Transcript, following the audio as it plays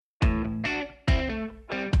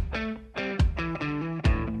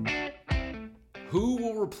Who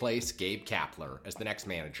will replace Gabe Kapler as the next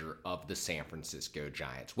manager of the San Francisco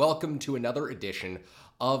Giants? Welcome to another edition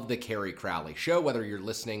of the Kerry Crowley Show. Whether you're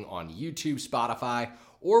listening on YouTube, Spotify,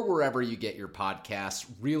 or wherever you get your podcasts,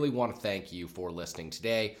 really want to thank you for listening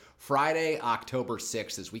today. Friday, October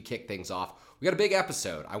 6th, as we kick things off, we got a big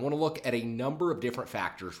episode. I want to look at a number of different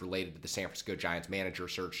factors related to the San Francisco Giants manager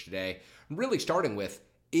search today. Really starting with,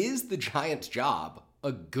 is the Giants' job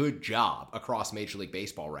a good job across Major League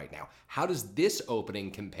Baseball right now? How does this opening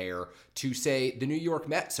compare to, say, the New York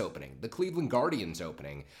Mets opening, the Cleveland Guardians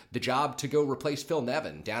opening, the job to go replace Phil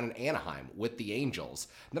Nevin down in Anaheim with the Angels?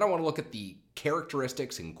 And then I want to look at the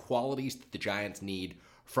characteristics and qualities that the Giants need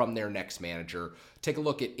from their next manager. Take a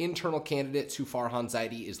look at internal candidates who Farhan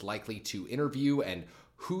Zaidi is likely to interview and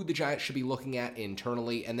who the Giants should be looking at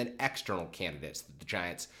internally, and then external candidates that the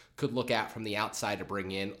Giants could look at from the outside to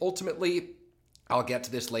bring in. Ultimately, I'll get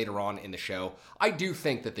to this later on in the show. I do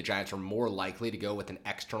think that the Giants are more likely to go with an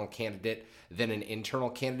external candidate than an internal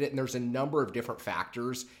candidate, and there's a number of different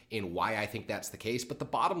factors in why I think that's the case. But the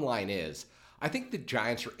bottom line is, I think the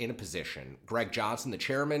Giants are in a position, Greg Johnson, the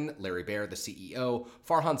chairman, Larry Baer, the CEO,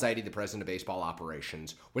 Farhan Zaidi, the president of baseball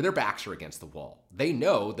operations, where their backs are against the wall. They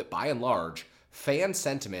know that by and large, fan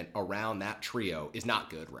sentiment around that trio is not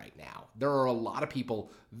good right now. There are a lot of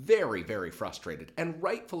people very, very frustrated, and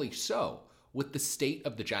rightfully so, with the state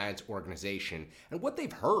of the Giants organization and what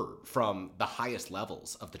they've heard from the highest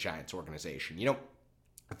levels of the Giants organization. You know,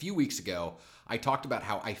 a few weeks ago, I talked about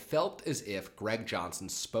how I felt as if Greg Johnson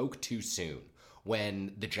spoke too soon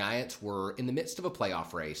when the Giants were in the midst of a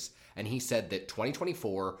playoff race, and he said that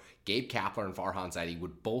 2024, Gabe Kapler and Farhan Zaidi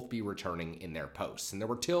would both be returning in their posts. And there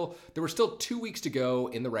were still 2 weeks to go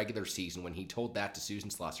in the regular season when he told that to Susan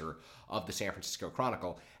Slusser of the San Francisco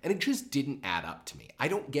Chronicle, and it just didn't add up to me. I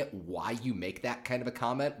don't get why you make that kind of a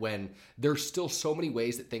comment when there's still so many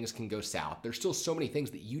ways that things can go south. There's still so many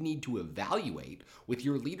things that you need to evaluate with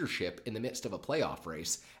your leadership in the midst of a playoff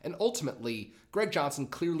race. And ultimately, Greg Johnson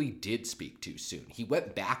clearly did speak too soon. He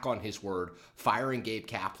went back on his word, firing Gabe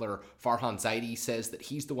Kapler. Farhan Zaidi says that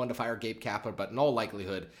he's the one to fire Gabe Kapler, but in all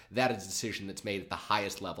likelihood, that is a decision that's made at the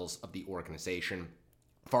highest levels of the organization.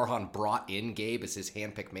 Farhan brought in Gabe as his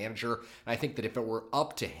handpicked manager, and I think that if it were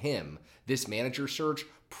up to him, this manager search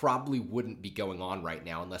probably wouldn't be going on right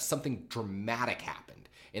now unless something dramatic happened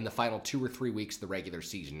in the final 2 or 3 weeks of the regular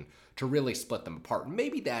season to really split them apart.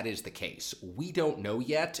 Maybe that is the case. We don't know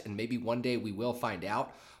yet, and maybe one day we will find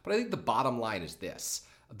out, but I think the bottom line is this.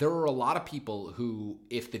 There are a lot of people who,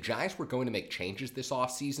 if the Giants were going to make changes this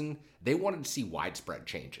offseason, they wanted to see widespread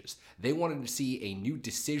changes. They wanted to see a new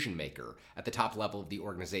decision maker at the top level of the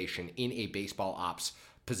organization in a baseball ops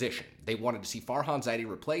position. They wanted to see Farhan Zaidi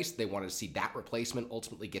replaced. They wanted to see that replacement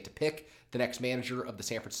ultimately get to pick the next manager of the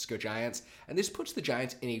San Francisco Giants. And this puts the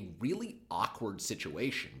Giants in a really awkward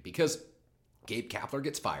situation because Gabe Kapler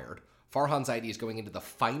gets fired. Farhan Zaidi is going into the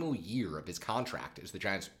final year of his contract as the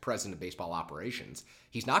Giants' president of baseball operations.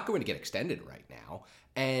 He's not going to get extended right now,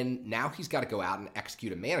 and now he's got to go out and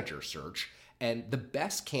execute a manager search. And the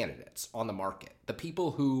best candidates on the market, the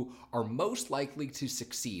people who are most likely to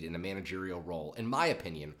succeed in a managerial role, in my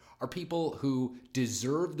opinion, are people who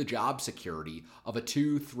deserve the job security of a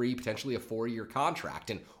 2, 3, potentially a 4-year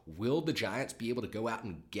contract. And will the Giants be able to go out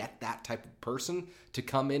and get that type of person to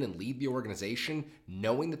come in and lead the organization,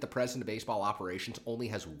 knowing that the president of baseball operations only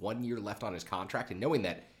has 1 year left on his contract, and knowing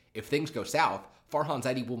that if things go south, Farhan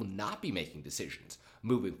Zaidi will not be making decisions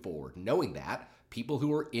moving forward, knowing that people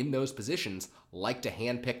who are in those positions like to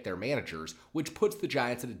handpick their managers, which puts the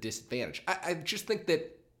Giants at a disadvantage. I just think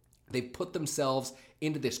that they've put themselves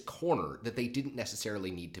into this corner that they didn't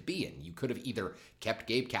necessarily need to be in. You could have either kept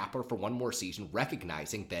Gabe Kapler for one more season,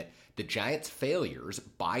 recognizing that the Giants' failures,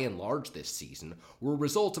 by and large this season, were a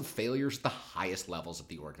result of failures at the highest levels of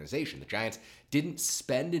the organization. The Giants didn't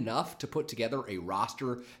spend enough to put together a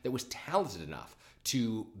roster that was talented enough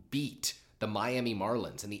to beat the Miami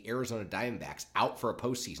Marlins and the Arizona Diamondbacks out for a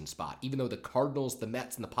postseason spot, even though the Cardinals, the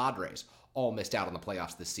Mets, and the Padres all missed out on the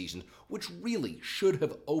playoffs this season, which really should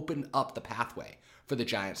have opened up the pathway for the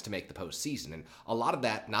Giants to make the postseason. And a lot of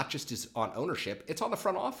that not just is on ownership, it's on the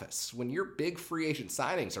front office. When your big free agent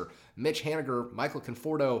signings are Mitch Haniger, Michael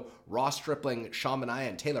Conforto, Ross Stripling, Sean Manaea,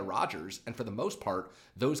 and Taylor Rogers, and for the most part,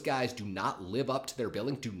 those guys do not live up to their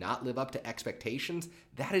billing, do not live up to expectations,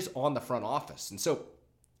 that is on the front office. And so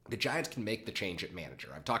the Giants can make the change at manager.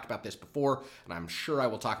 I've talked about this before, and I'm sure I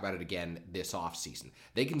will talk about it again this offseason.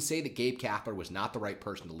 They can say that Gabe Kapler was not the right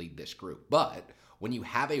person to lead this group, but when you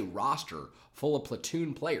have a roster full of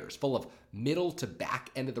platoon players, full of middle to back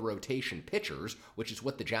end of the rotation pitchers, which is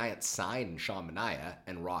what the Giants signed in Sean Manaea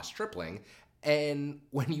and Ross Stripling, And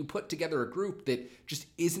when you put together a group that just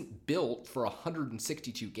isn't built for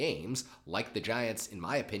 162 games, like the Giants, in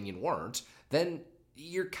my opinion, weren't, then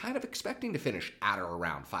you're kind of expecting to finish at or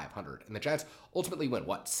around 500. And the Giants ultimately win,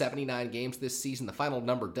 79 games this season? The final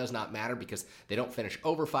number does not matter because they don't finish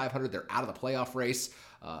over 500. They're out of the playoff race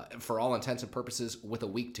for all intents and purposes with a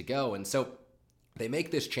week to go. And so they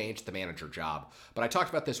make this change to the manager job. But I talked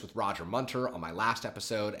about this with Roger Munter on my last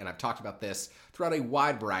episode, and I've talked about this throughout a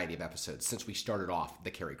wide variety of episodes since we started off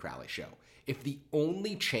the Kerry Crowley Show. If the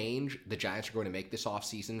only change the Giants are going to make this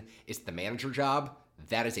offseason is the manager job,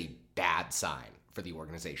 that is a bad sign for the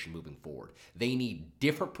organization moving forward. They need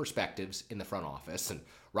different perspectives in the front office, and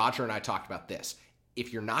Roger and I talked about this.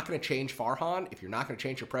 If you're not going to change Farhan, if you're not going to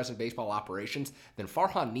change your present baseball operations, then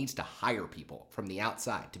Farhan needs to hire people from the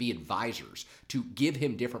outside to be advisors, to give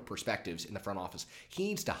him different perspectives in the front office. He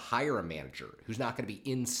needs to hire a manager who's not going to be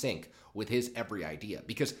in sync with his every idea,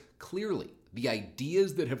 because clearly the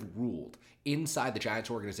ideas that have ruled inside the Giants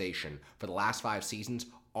organization for the last 5 seasons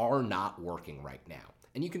are not working right now.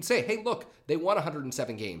 And you can say, hey, look, they won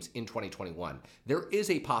 107 games in 2021. There is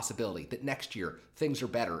a possibility that next year things are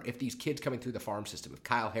better if these kids coming through the farm system, if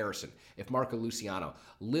Kyle Harrison, if Marco Luciano,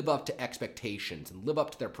 live up to expectations and live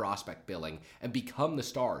up to their prospect billing and become the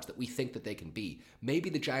stars that we think that they can be. Maybe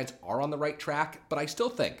the Giants are on the right track, but I still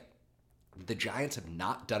think the Giants have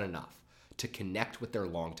not done enough to connect with their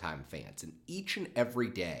longtime fans. And each and every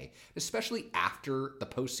day, especially after the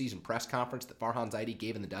postseason press conference that Farhan Zaidi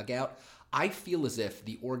gave in the dugout, I feel as if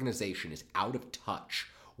the organization is out of touch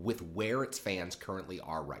with where its fans currently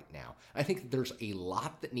are right now. I think that there's a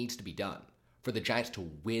lot that needs to be done for the Giants to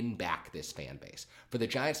win back this fan base, for the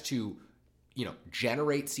Giants to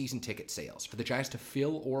generate season ticket sales, for the Giants to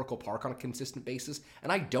fill Oracle Park on a consistent basis.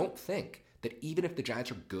 And I don't think that even if the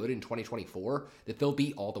Giants are good in 2024, that they'll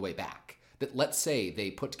be all the way back. That let's say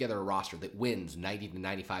they put together a roster that wins 90 to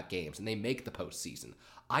 95 games and they make the postseason.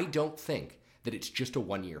 I don't think that it's just a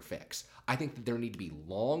one-year fix. I think that there need to be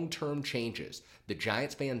long-term changes that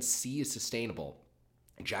Giants fans see as sustainable.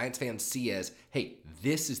 And Giants fans see as, hey,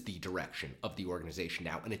 this is the direction of the organization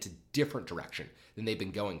now, and it's a different direction than they've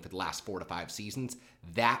been going for the last 4 to 5 seasons.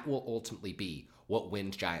 That will ultimately be what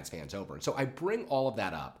wins Giants fans over. And so I bring all of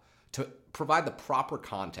that up to provide the proper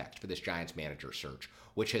context for this Giants manager search,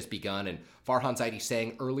 which has begun. And Farhan Zaidi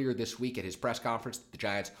saying earlier this week at his press conference that the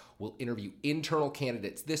Giants will interview internal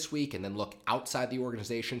candidates this week and then look outside the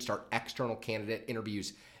organization, start external candidate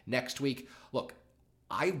interviews next week. Look,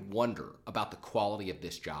 I wonder about the quality of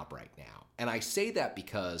this job right now. And I say that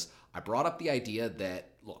because I brought up the idea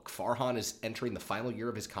that, look, Farhan is entering the final year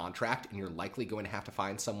of his contract, and you're likely going to have to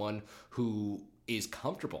find someone who is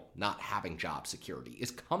comfortable not having job security,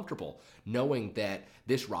 is comfortable knowing that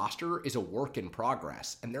this roster is a work in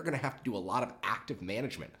progress, and they're going to have to do a lot of active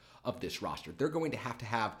management of this roster. They're going to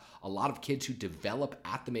have a lot of kids who develop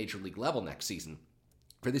at the major league level next season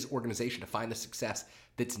for this organization to find the success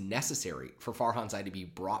that's necessary for Farhan Zaidi to be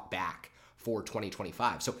brought back for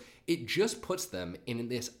 2025. So it just puts them in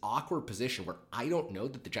this awkward position where I don't know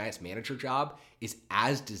that the Giants manager job is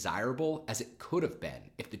as desirable as it could have been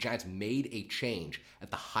if the Giants made a change at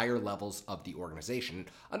the higher levels of the organization.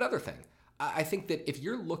 Another thing, I think that if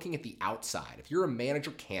you're looking at the outside, if you're a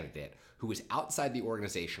manager candidate who is outside the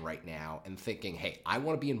organization right now and thinking, hey, I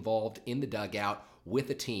want to be involved in the dugout with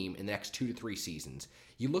a team in the next 2 to 3 seasons,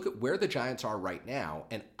 you look at where the Giants are right now,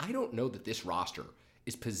 and I don't know that this roster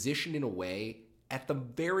is positioned in a way at the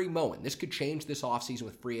very moment. This could change this offseason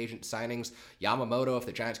with free agent signings. Yamamoto, if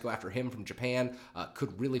the Giants go after him from Japan,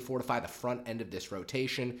 could really fortify the front end of this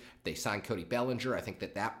rotation. If they sign Cody Bellinger, I think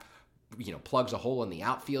that plugs a hole in the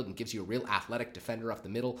outfield and gives you a real athletic defender up the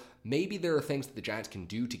middle. Maybe there are things that the Giants can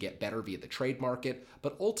do to get better via the trade market,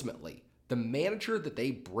 but ultimately, the manager that they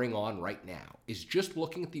bring on right now is just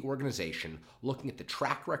looking at the organization, looking at the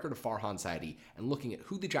track record of Farhan Zaidi, and looking at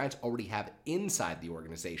who the Giants already have inside the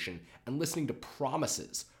organization and listening to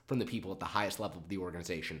promises from the people at the highest level of the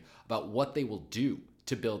organization about what they will do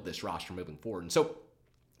to build this roster moving forward. And so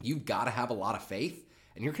you've got to have a lot of faith,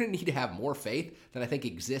 and you're going to need to have more faith than I think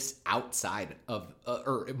exists outside of,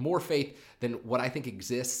 or more faith than what I think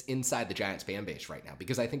exists inside the Giants fan base right now,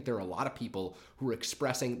 because I think there are a lot of people who are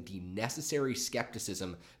expressing the necessary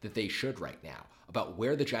skepticism that they should right now about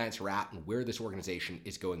where the Giants are at and where this organization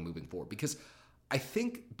is going moving forward. Because I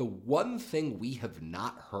think the one thing we have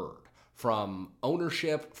not heard from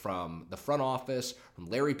ownership, from the front office, from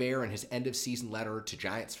Larry Baer and his end-of-season letter to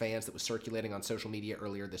Giants fans that was circulating on social media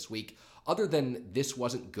earlier this week, other than this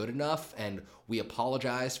wasn't good enough and we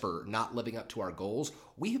apologize for not living up to our goals,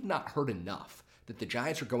 we have not heard enough that the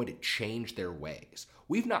Giants are going to change their ways.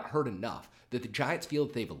 We've not heard enough that the Giants feel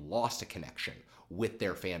that they've lost a connection with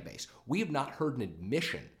their fan base. We have not heard an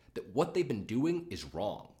admission that what they've been doing is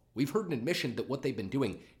wrong. We've heard an admission that what they've been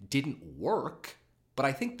doing didn't work, but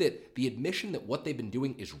I think that the admission that what they've been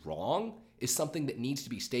doing is wrong is something that needs to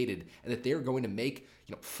be stated, and that they're going to make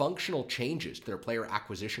functional changes to their player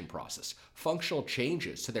acquisition process, functional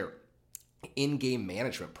changes to their in-game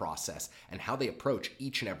management process and how they approach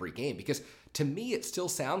each and every game. Because to me, it still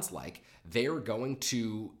sounds like they're going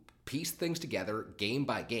to piece things together game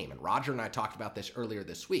by game. And Roger and I talked about this earlier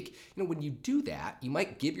this week. When you do that, you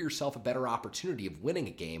might give yourself a better opportunity of winning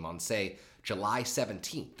a game on, say, July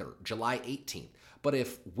 17th or July 18th. But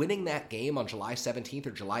if winning that game on July 17th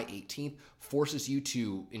or July 18th forces you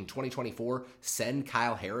to, in 2024, send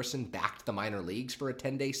Kyle Harrison back to the minor leagues for a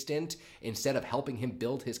 10-day stint, instead of helping him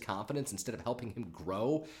build his confidence, instead of helping him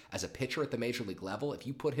grow as a pitcher at the major league level, if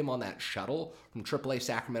you put him on that shuttle from AAA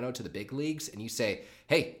Sacramento to the big leagues and you say,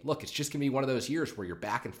 hey, look, it's just going to be one of those years where you're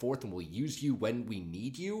back and forth and we'll use you when we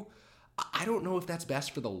need you, I don't know if that's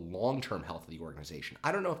best for the long-term health of the organization.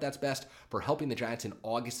 I don't know if that's best for helping the Giants in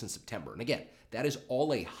August and September. And again, that is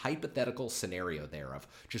all a hypothetical scenario there of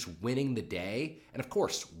just winning the day. And of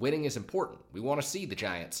course, winning is important. We want to see the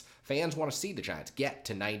Giants, fans want to see the Giants get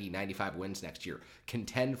to 90, 95 wins next year,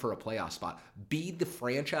 contend for a playoff spot, be the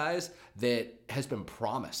franchise that has been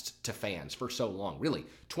promised to fans for so long. Really,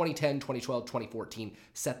 2010, 2012, 2014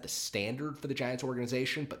 set the standard for the Giants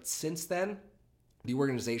organization. But since then, the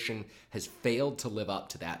organization has failed to live up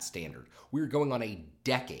to that standard. We're going on a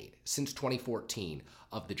decade since 2014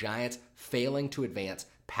 of the Giants failing to advance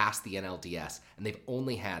past the NLDS, and they've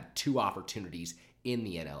only had 2 opportunities in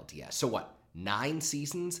the NLDS. So what, 9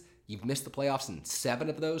 seasons? You've missed the playoffs in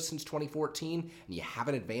 7 of those since 2014, and you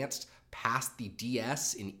haven't advanced past the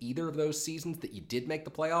DS in either of those seasons that you did make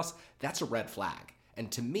the playoffs? That's a red flag.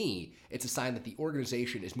 And to me, it's a sign that the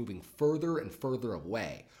organization is moving further and further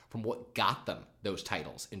away from what got them those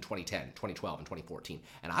titles in 2010, 2012, and 2014.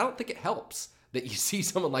 And I don't think it helps that you see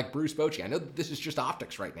someone like Bruce Bochy. I know that this is just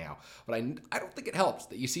optics right now, but I don't think it helps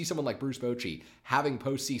that you see someone like Bruce Bochy having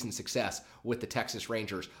postseason success with the Texas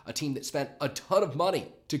Rangers, a team that spent a ton of money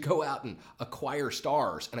to go out and acquire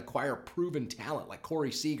stars and acquire proven talent like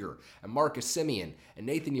Corey Seager and Marcus Semien and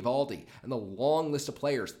Nathan Eovaldi, and the long list of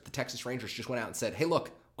players that the Texas Rangers just went out and said, hey,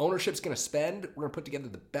 look, ownership's going to spend, we're going to put together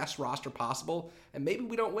the best roster possible, and maybe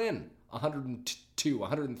we don't win 102,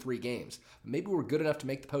 103 games. But maybe we're good enough to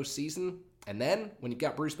make the postseason. And then, when you've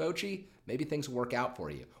got Bruce Bochy, maybe things will work out for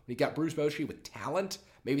you. When you've got Bruce Bochy with talent,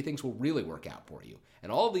 maybe things will really work out for you.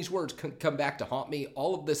 And all of these words come back to haunt me.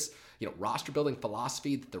 All of this, roster-building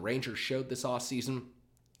philosophy that the Rangers showed this offseason,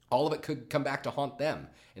 all of it could come back to haunt them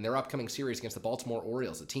in their upcoming series against the Baltimore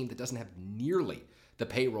Orioles, a team that doesn't have nearly the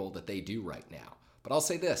payroll that they do right now. But I'll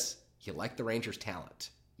say this, you like the Rangers' talent.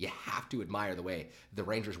 You have to admire the way the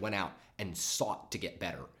Rangers went out and sought to get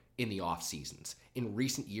better in the off seasons. In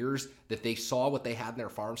recent years, that they saw what they had in their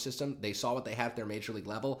farm system, they saw what they had at their major league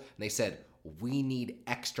level, and they said, we need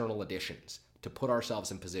external additions to put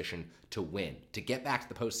ourselves in position to win, to get back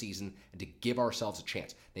to the postseason, and to give ourselves a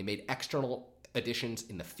chance. They made external additions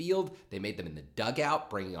in the field. They made them in the dugout,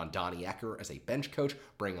 bringing on Donnie Ecker as a bench coach,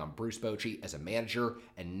 bringing on Bruce Bochy as a manager,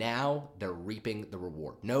 and now they're reaping the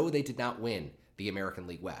reward. No, they did not win the American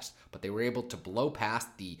League West, but they were able to blow past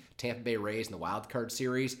the Tampa Bay Rays in the wild card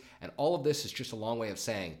series, and all of this is just a long way of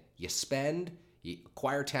saying you spend, you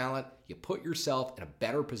acquire talent, you put yourself in a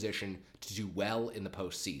better position to do well in the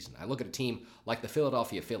postseason. I look at a team like the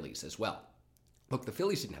Philadelphia Phillies as well. Look, the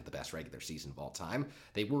Phillies didn't have the best regular season of all time.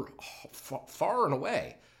 They were far and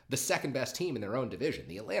away the second best team in their own division.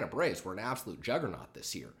 The Atlanta Braves were an absolute juggernaut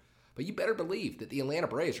this year. But you better believe that the Atlanta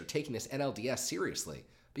Braves are taking this NLDS seriously,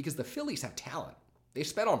 because the Phillies have talent. They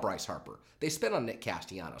spent on Bryce Harper. They spent on Nick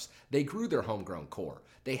Castellanos. They grew their homegrown core.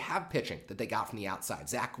 They have pitching that they got from the outside.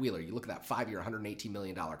 Zach Wheeler, you look at that 5-year, $118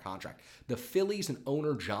 million contract. The Phillies and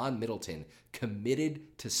owner John Middleton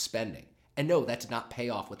committed to spending. And no, that did not pay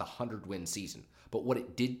off with a 100-win season. But what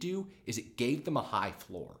it did do is it gave them a high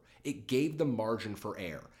floor. It gave them margin for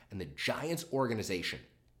error. And the Giants organization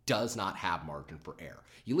does not have margin for error.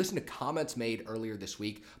 You listen to comments made earlier this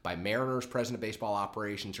week by Mariners president of baseball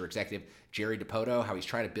operations or executive Jerry Dipoto, how he's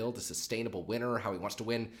trying to build a sustainable winner, how he wants to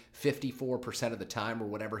win 54% of the time or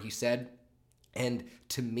whatever he said. And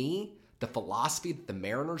to me, the philosophy that the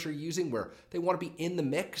Mariners are using, where they want to be in the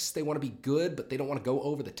mix, they want to be good, but they don't want to go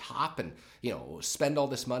over the top and, spend all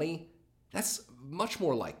this money, that's much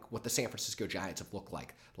more like what the San Francisco Giants have looked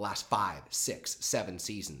like the last 5, 6, 7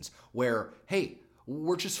 seasons, where, hey,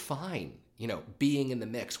 we're just fine, being in the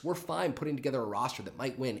mix. We're fine putting together a roster that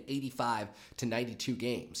might win 85 to 92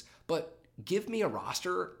 games. But Give me a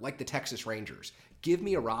roster like the Texas Rangers. Give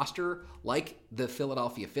me a roster like the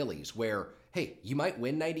Philadelphia Phillies where, hey, you might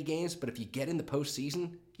win 90 games, but if you get in the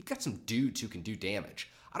postseason, you've got some dudes who can do damage.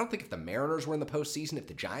 I don't think if the Mariners were in the postseason, if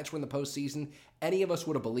the Giants were in the postseason, any of us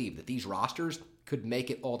would have believed that these rosters could make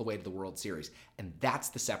it all the way to the World Series. And that's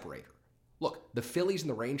the separator. Look, the Phillies and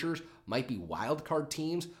the Rangers might be wild card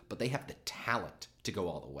teams, but they have the talent to go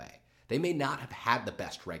all the way. They may not have had the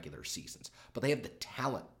best regular seasons, but they have the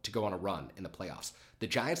talent to go on a run in the playoffs. The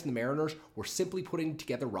Giants and the Mariners were simply putting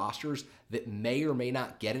together rosters that may or may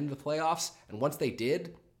not get into the playoffs, and once they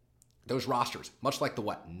did, those rosters, much like the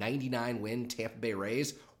 99-win Tampa Bay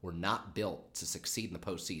Rays, were not built to succeed in the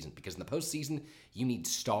postseason. Because in the postseason, you need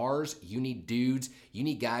stars, you need dudes, you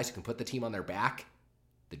need guys who can put the team on their back.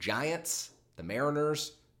 The Giants, the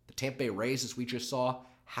Mariners, the Tampa Bay Rays, as we just saw,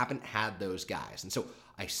 haven't had those guys. And so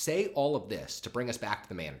I say all of this to bring us back to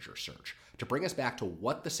the manager search, to bring us back to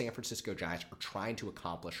what the San Francisco Giants are trying to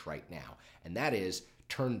accomplish right now. And that is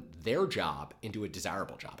turn their job into a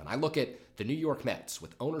desirable job. And I look at the New York Mets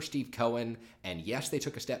with owner Steve Cohen, and yes, they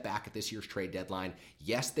took a step back at this year's trade deadline.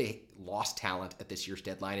 Yes, they lost talent at this year's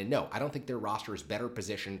deadline. And no, I don't think their roster is better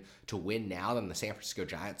positioned to win now than the San Francisco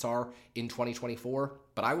Giants are in 2024.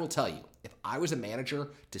 But I will tell you, if I was a manager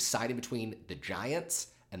deciding between the Giants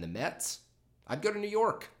and the Mets, I'd go to New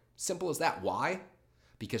York. Simple as that. Why?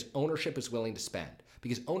 Because ownership is willing to spend.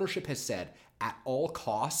 Because ownership has said, at all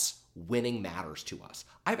costs, winning matters to us.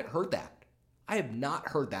 I haven't heard that. I have not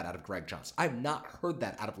heard that out of Greg Johnson. I have not heard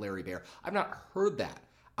that out of Larry Baer. I've not heard that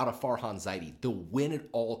out of Farhan Zaidi. The win at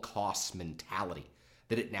all costs mentality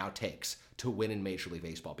that it now takes to win in Major League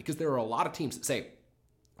Baseball. Because there are a lot of teams that say,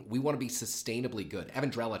 we want to be sustainably good. Evan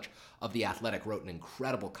Drellich of The Athletic wrote an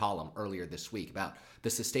incredible column earlier this week about the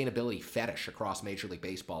sustainability fetish across Major League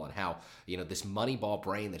Baseball and how, this Moneyball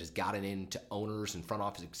brain that has gotten into owners and front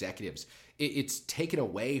office executives, it's taken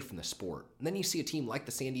away from the sport. And then you see a team like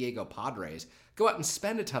the San Diego Padres go out and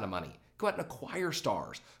spend a ton of money, go out and acquire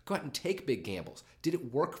stars, go out and take big gambles. Did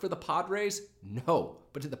it work for the Padres? No.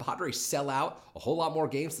 But did the Padres sell out a whole lot more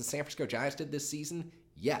games than the San Francisco Giants did this season?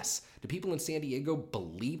 Yes. Do people in San Diego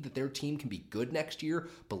believe that their team can be good next year?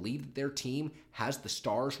 Believe that their team has the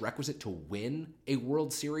stars requisite to win a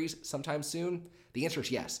World Series sometime soon? The answer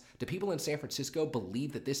is yes. Do people in San Francisco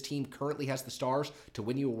believe that this team currently has the stars to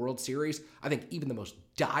win you a World Series? I think even the most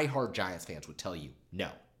diehard Giants fans would tell you no.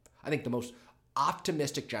 I think the most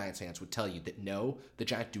optimistic Giants fans would tell you that no, the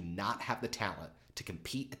Giants do not have the talent to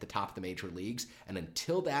compete at the top of the major leagues. And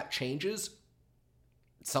until that changes,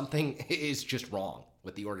 something is just wrong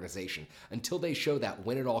with the organization. Until they show that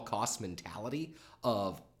win-at-all-costs mentality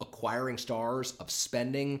of acquiring stars, of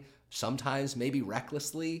spending, sometimes maybe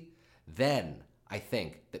recklessly, then I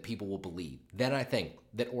think that people will believe. Then I think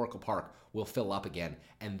that Oracle Park will fill up again.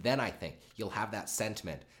 And then I think you'll have that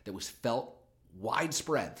sentiment that was felt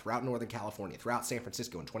widespread throughout Northern California, throughout San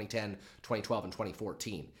Francisco in 2010, 2012, and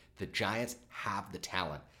 2014. The Giants have the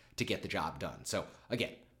talent to get the job done. So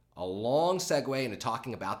again, a long segue into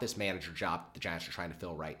talking about this manager job the Giants are trying to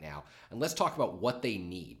fill right now. And let's talk about what they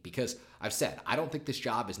need, because I've said, I don't think this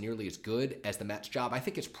job is nearly as good as the Mets job. I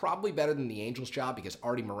think it's probably better than the Angels job because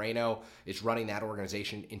Artie Moreno is running that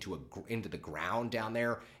organization into the ground down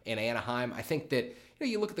there in Anaheim. I think that,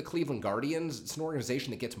 you look at the Cleveland Guardians, it's an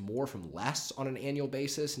organization that gets more from less on an annual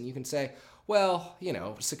basis. And you can say, well,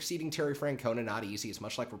 succeeding Terry Francona, not easy. It's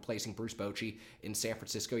much like replacing Bruce Bochy in San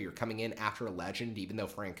Francisco. You're coming in after a legend, even though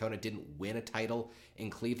Francona didn't win a title in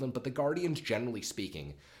Cleveland. But the Guardians, generally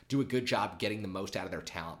speaking, do a good job getting the most out of their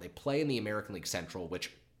talent. They play in the American League Central,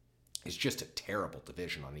 which is just a terrible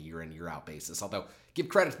division on a year-in, year-out basis. Although, give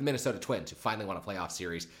credit to the Minnesota Twins, who finally won a playoff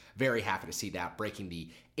series. Very happy to see that, breaking the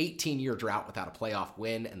 18-year drought without a playoff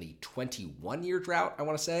win and the 21-year drought, I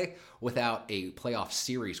want to say, without a playoff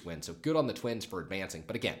series win. So good on the Twins for advancing.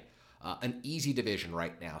 But again, an easy division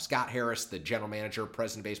right now. Scott Harris, the general manager,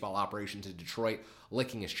 president of baseball operations in Detroit,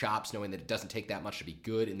 licking his chops, knowing that it doesn't take that much to be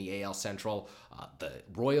good in the AL Central. The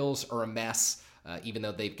Royals are a mess, even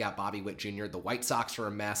though they've got Bobby Witt Jr. The White Sox are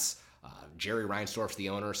a mess. Jerry Reinsdorf's the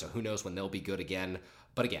owner, so who knows when they'll be good again.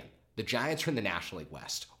 But again, the Giants are in the National League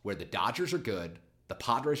West, where the Dodgers are good, the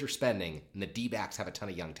Padres are spending, and the D-backs have a ton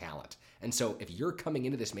of young talent. And so if you're coming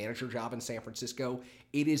into this manager job in San Francisco,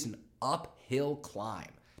 it is an uphill climb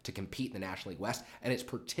to compete in the National League West, and it's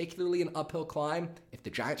particularly an uphill climb if the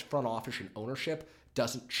Giants front office and ownership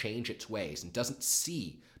doesn't change its ways and doesn't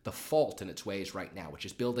see the fault in its ways right now, which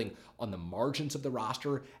is building on the margins of the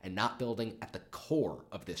roster and not building at the core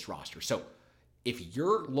of this roster. So if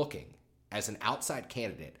you're looking as an outside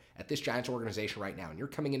candidate at this Giants organization right now and you're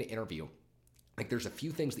coming in to interview, there's a few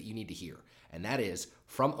things that you need to hear. And that is,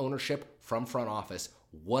 from ownership, from front office,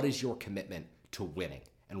 what is your commitment to winning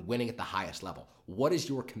and winning at the highest level? What is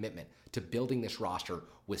your commitment to building this roster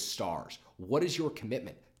with stars? What is your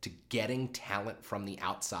commitment to getting talent from the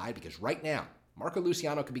outside? Because right now, Marco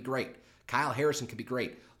Luciano could be great. Kyle Harrison could be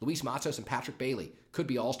great. Luis Matos and Patrick Bailey could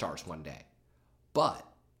be all-stars one day. But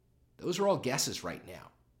those are all guesses right now.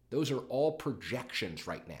 Those are all projections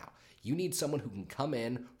right now. You need someone who can come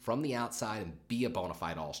in from the outside and be a bona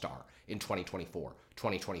fide all-star in 2024,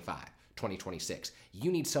 2025, 2026.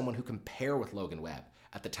 You need someone who can pair with Logan Webb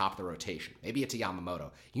at the top of the rotation. Maybe it's a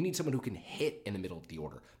Yamamoto. You need someone who can hit in the middle of the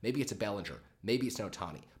order. Maybe it's a Bellinger. Maybe it's an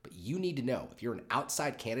Ohtani. But you need to know, if you're an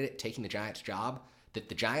outside candidate taking the Giants' job, that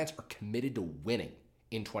the Giants are committed to winning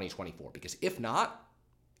in 2024. Because if not,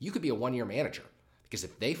 you could be a one-year manager. Because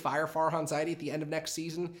if they fire Farhan Zaidi at the end of next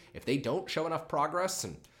season, if they don't show enough progress,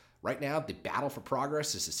 and right now the battle for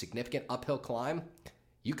progress is a significant uphill climb,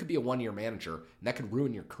 you could be a one-year manager, and that could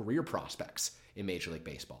ruin your career prospects in Major League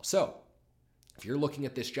Baseball. So if you're looking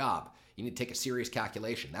at this job, you need to take a serious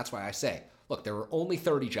calculation. That's why I say, look, there are only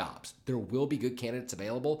 30 jobs. There will be good candidates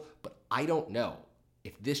available, but I don't know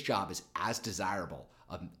if this job is as desirable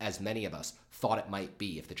as many of us thought it might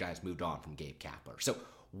be if the Giants moved on from Gabe Kapler. So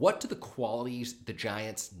what do the qualities the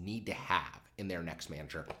Giants need to have in their next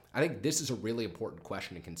manager? I think this is a really important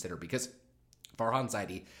question to consider because Farhan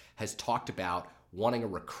Zaidi has talked about wanting a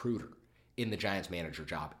recruiter in the Giants manager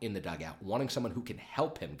job in the dugout, wanting someone who can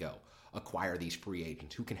help him go acquire these free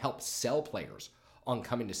agents, who can help sell players on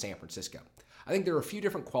coming to San Francisco. I think there are a few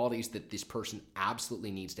different qualities that this person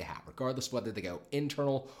absolutely needs to have, regardless of whether they go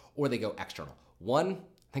internal or they go external. One,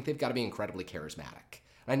 I think they've got to be incredibly charismatic.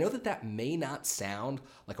 And I know that may not sound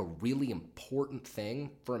like a really important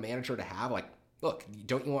thing for a manager to have. Like, look,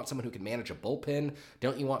 don't you want someone who can manage a bullpen?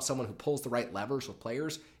 Don't you want someone who pulls the right levers with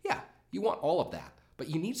players? Yeah, you want all of that. But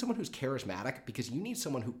you need someone who's charismatic because you need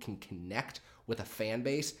someone who can connect with a fan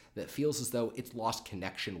base that feels as though it's lost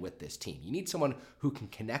connection with this team. You need someone who can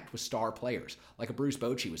connect with star players, like a Bruce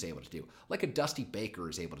Bochy was able to do, like a Dusty Baker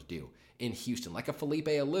is able to do in Houston, like a Felipe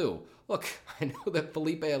Alou. Look, I know that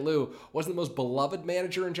Felipe Alou wasn't the most beloved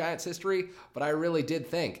manager in Giants history, but I really did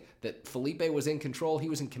think that Felipe was in control, he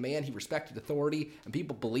was in command, he respected authority, and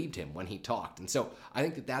people believed him when he talked. And so I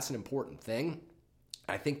think that that's an important thing.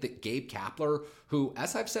 I think that Gabe Kapler, who,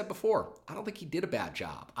 as I've said before, I don't think he did a bad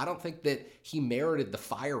job. I don't think that he merited the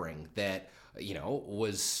firing that,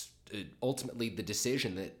 was ultimately the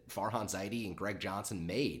decision that Farhan Zaidi and Greg Johnson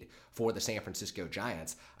made for the San Francisco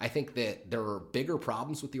Giants. I think that there are bigger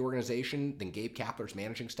problems with the organization than Gabe Kapler's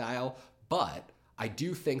managing style, but I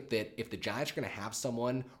do think that if the Giants are going to have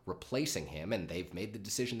someone replacing him, and they've made the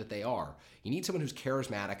decision that they are, you need someone who's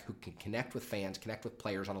charismatic, who can connect with fans, connect with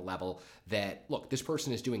players on a level that, look, this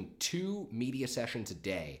person is doing 2 media sessions a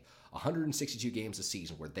day, 162 games a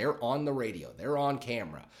season, where they're on the radio, they're on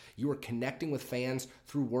camera. You are connecting with fans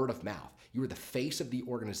through word of mouth. You are the face of the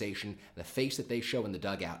organization, the face that they show in the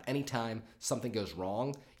dugout. Anytime something goes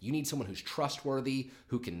wrong, you need someone who's trustworthy,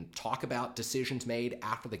 who can talk about decisions made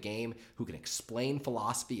after the game, who can explain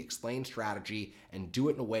philosophy, explain strategy, and do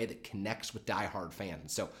it in a way that connects with diehard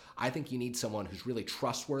fans. So I think you need someone who's really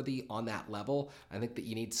trustworthy on that level. I think that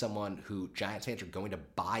you need someone who Giants fans are going to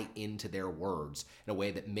buy into their words in a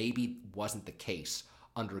way that maybe wasn't the case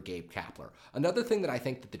under Gabe Kapler. Another thing that I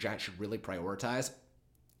think that the Giants should really prioritize,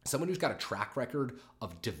 someone who's got a track record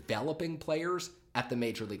of developing players at the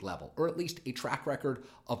major league level, or at least a track record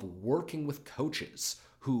of working with coaches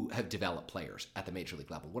who have developed players at the major league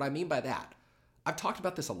level. What I mean by that, I've talked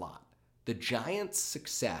about this a lot. The Giants'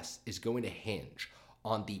 success is going to hinge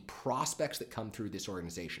on the prospects that come through this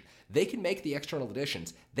organization. They can make the external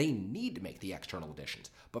additions. They need to make the external additions.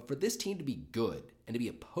 But for this team to be good and to be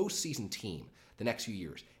a postseason team the next few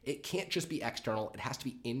years, it can't just be external. It has to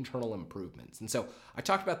be internal improvements. And so I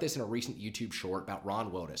talked about this in a recent YouTube short about Ron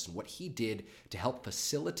Wotus and what he did to help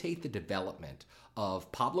facilitate the development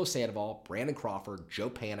of Pablo Sandoval, Brandon Crawford, Joe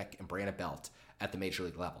Panik, and Brandon Belt at the major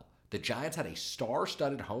league level. The Giants had a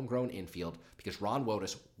star-studded homegrown infield because Ron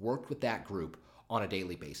Wotus worked with that group on a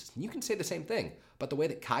daily basis. And you can say the same thing about the way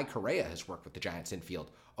that Kai Correa has worked with the Giants infield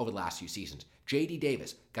over the last few seasons. J.D.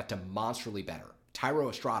 Davis got demonstrably better. Tyro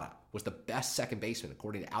Estrada was the best second baseman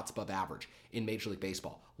according to outs above average in Major League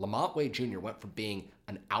Baseball. Lamont Wade Jr. went from being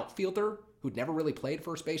an outfielder who'd never really played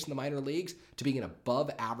first base in the minor leagues to being an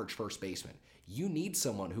above average first baseman. You need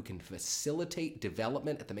someone who can facilitate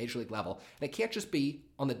development at the major league level, and it can't just be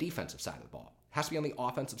on the defensive side of the ball. It has to be on the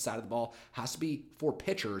offensive side of the ball. It has to be for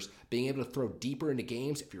pitchers being able to throw deeper into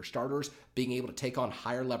games if you're starters, being able to take on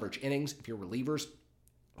higher leverage innings if you're relievers.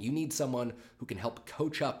 You need someone who can help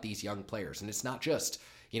coach up these young players. And it's not just,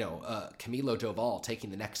 Camilo Doval taking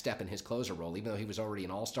the next step in his closer role, even though he was already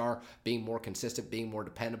an all-star, being more consistent, being more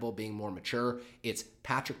dependable, being more mature. It's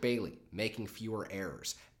Patrick Bailey making fewer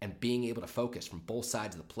errors and being able to focus from both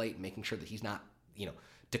sides of the plate and making sure that he's not,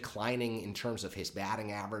 declining in terms of his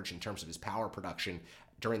batting average, in terms of his power production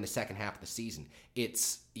during the second half of the season.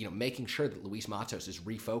 It's, making sure that Luis Matos is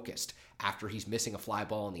refocused after he's missing a fly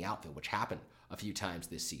ball in the outfield, which happened a few times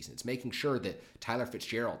this season. It's making sure that Tyler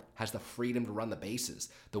Fitzgerald has the freedom to run the bases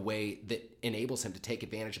the way that enables him to take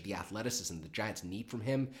advantage of the athleticism the Giants need from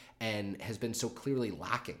him and has been so clearly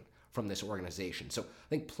lacking from this organization. So I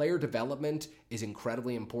think player development is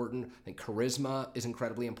incredibly important. I think charisma is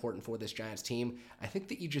incredibly important for this Giants team. I think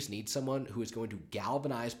that you just need someone who is going to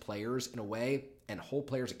galvanize players in a way and hold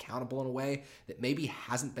players accountable in a way that maybe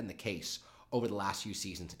hasn't been the case over the last few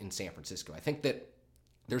seasons in San Francisco. I think that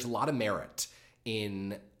there's a lot of merit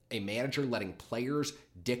in a manager letting players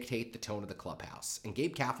dictate the tone of the clubhouse. And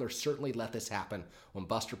Gabe Kapler certainly let this happen when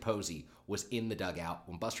Buster Posey was in the dugout,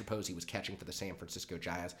 when Buster Posey was catching for the San Francisco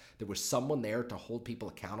Giants. There was someone there to hold people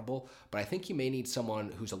accountable, but I think you may need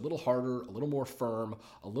someone who's a little harder, a little more firm,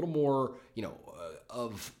 a little more,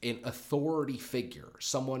 of an authority figure,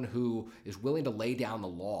 someone who is willing to lay down the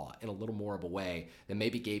law in a little more of a way than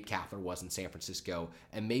maybe Gabe Kapler was in San Francisco,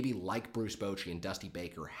 and maybe like Bruce Bochy and Dusty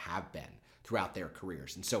Baker have been throughout their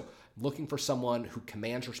careers. And so looking for someone who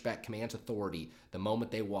commands respect, commands authority the moment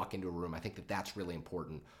they walk into a room, I think that that's really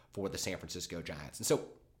important for the San Francisco Giants. And so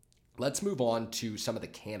let's move on to some of the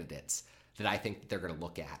candidates that I think that they're going to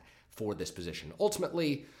look at for this position.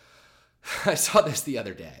 Ultimately, I saw this the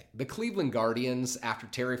other day. The Cleveland Guardians, after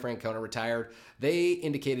Terry Francona retired, they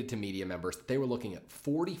indicated to media members that they were looking at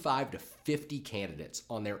 45 to 50 candidates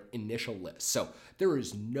on their initial list. So there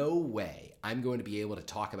is no way I'm going to be able to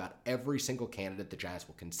talk about every single candidate the Giants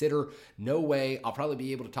will consider. No way I'll probably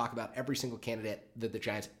be able to talk about every single candidate that the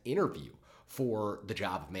Giants interview for the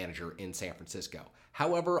job of manager in San Francisco.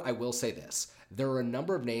 However, I will say this. There are a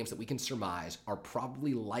number of names that we can surmise are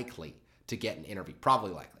probably likely to get an interview.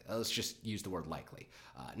 Probably likely. Let's just use the word likely.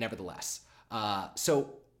 Nevertheless. So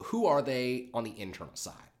who are they on the internal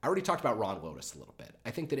side? I already talked about Ron Wotus a little bit.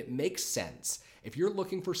 I think that it makes sense if you're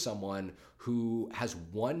looking for someone who has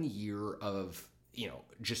 1 year of,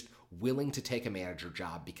 just willing to take a manager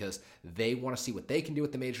job because they want to see what they can do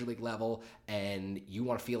at the major league level, and you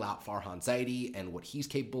want to feel out Farhan Zaidi and what he's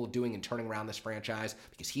capable of doing and turning around this franchise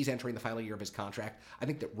because he's entering the final year of his contract. I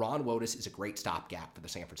think that Ron Wotus is a great stopgap for the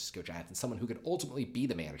San Francisco Giants and someone who could ultimately be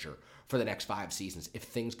the manager for the next 5 seasons if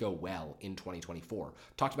things go well in 2024.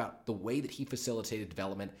 Talked about the way that he facilitated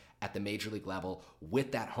development at the major league level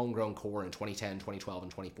with that homegrown core in 2010, 2012,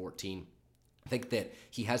 and 2014. I think that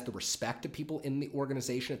he has the respect of people in the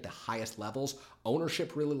organization at the highest levels.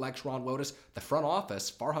 Ownership really likes Ron Wotus. The front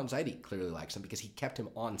office, Farhan Zaidi, clearly likes him because he kept him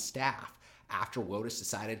on staff after Wotus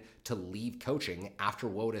decided to leave coaching, after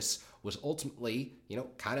Wotus was ultimately,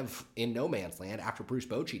 kind of in no man's land after Bruce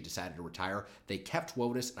Bochy decided to retire. They kept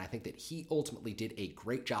Wotus, and I think that he ultimately did a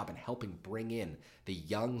great job in helping bring in the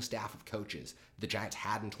young staff of coaches the Giants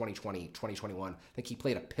had in 2020, 2021. I think he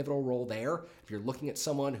played a pivotal role there. If you're looking at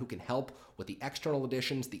someone who can help with the external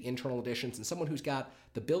additions, the internal additions, and someone who's got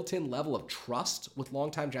the built-in level of trust with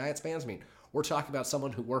longtime Giants fans, we're talking about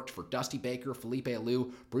someone who worked for Dusty Baker, Felipe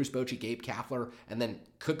Alou, Bruce Bochy, Gabe Kapler, and then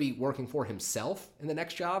could be working for himself in the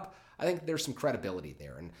next job. I think there's some credibility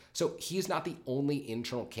there. And so he's not the only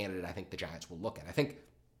internal candidate I think the Giants will look at. I think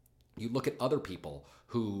you look at other people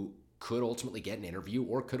who could ultimately get an interview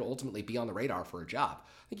or could ultimately be on the radar for a job.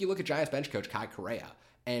 I think you look at Giants bench coach Kai Correa,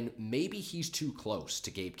 and maybe he's too close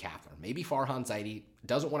to Gabe Kapler. Maybe Farhan Zaidi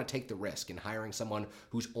doesn't want to take the risk in hiring someone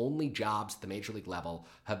whose only jobs at the major league level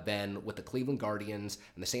have been with the Cleveland Guardians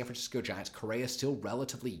and the San Francisco Giants. Correa is still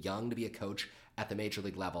relatively young to be a coach at the major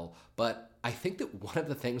league level, but I think that one of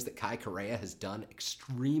the things that Kai Correa has done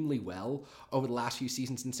extremely well over the last few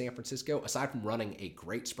seasons in San Francisco, aside from running a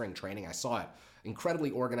great spring training, I saw it incredibly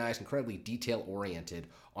organized, incredibly detail-oriented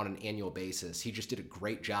on an annual basis. He just did a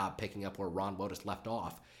great job picking up where Ron Wotus left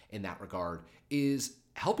off in that regard, is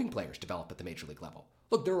helping players develop at the major league level.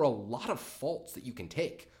 Look, there are a lot of faults that you can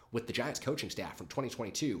take with the Giants coaching staff from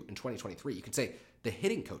 2022 and 2023. You can say the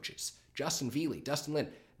hitting coaches, Justin Veely, Dustin Lin,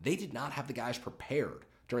 they did not have the guys prepared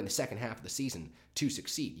during the second half of the season to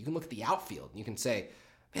succeed. You can look at the outfield and you can say,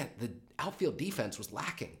 man, the outfield defense was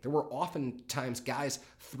lacking. There were oftentimes guys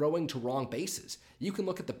throwing to wrong bases. You can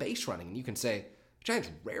look at the base running and you can say, the Giants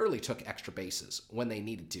rarely took extra bases when they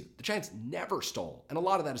needed to. The Giants never stole. And a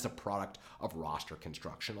lot of that is a product of roster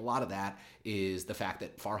construction. A lot of that is the fact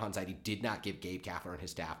that Farhan Zaidi did not give Gabe Kapler and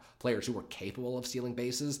his staff players who were capable of stealing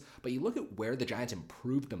bases. But you look at where the Giants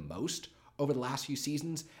improved the most over the last few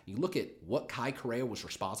seasons, you look at what Kai Correa was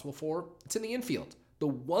responsible for, it's in the infield. The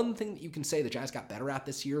one thing that you can say the Giants got better at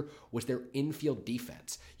this year was their infield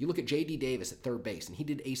defense. You look at J.D. Davis at third base, and he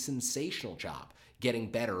did a sensational job getting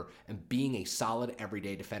better and being a solid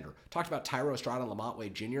everyday defender. Talked about Tyro Estrada and Lamont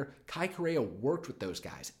Wade Jr. Kai Correa worked with those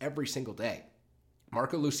guys every single day.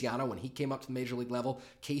 Marco Luciano, when he came up to the major league level,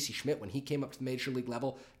 Casey Schmidt, when he came up to the major league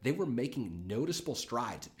level, they were making noticeable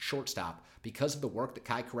strides at shortstop because of the work that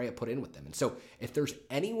Kai Correa put in with them. And so if there's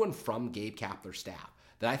anyone from Gabe Kapler's staff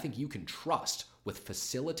that I think you can trust with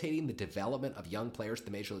facilitating the development of young players at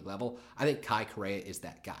the major league level, I think Kai Correa is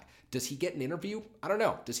that guy. Does he get an interview? I don't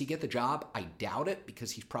know. Does he get the job? I doubt it,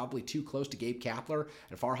 because he's probably too close to Gabe Kapler,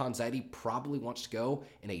 and Farhan Zaidi probably wants to go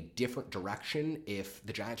in a different direction if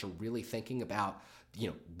the Giants are really thinking about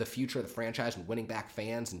the future of the franchise and winning back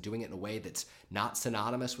fans and doing it in a way that's not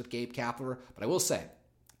synonymous with Gabe Kapler. But I will say,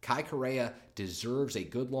 Kai Correa deserves a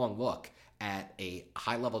good long look at a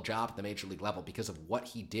high-level job at the major league level because of what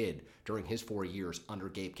he did during his 4 years under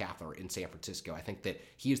Gabe Kapler in San Francisco. I think that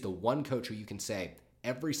he is the one coach who you can say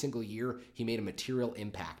every single year he made a material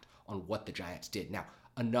impact on what the Giants did. Now,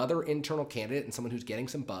 another internal candidate and someone who's getting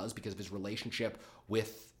some buzz because of his relationship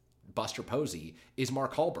with Buster Posey is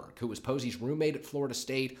Mark Hallberg, who was Posey's roommate at Florida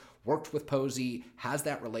State, worked with Posey, has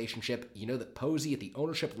that relationship. You know that Posey at the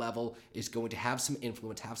ownership level is going to have some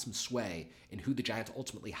influence, have some sway in who the Giants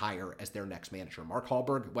ultimately hire as their next manager. Mark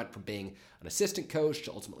Hallberg went from being an assistant coach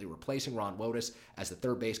to ultimately replacing Ron Wotus as the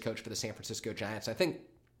third base coach for the San Francisco Giants. I think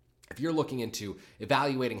if you're looking into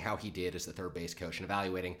evaluating how he did as the third base coach and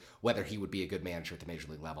evaluating whether he would be a good manager at the major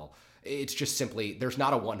league level, it's just simply, there's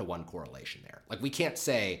not a one-to-one correlation there. Like, we can't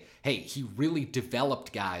say, hey, he really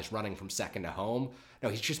developed guys running from second to home. No,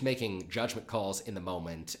 he's just making judgment calls in the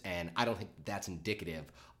moment, and I don't think that's indicative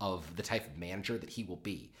of the type of manager that he will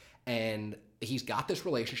be. And he's got this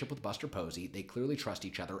relationship with Buster Posey. They clearly trust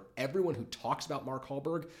each other. Everyone who talks about Mark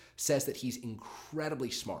Hallberg says that he's incredibly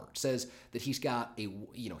smart, says that he's got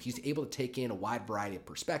he's able to take in a wide variety of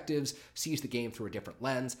perspectives, sees the game through a different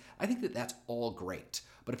lens. I think that that's all great.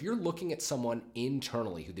 But if you're looking at someone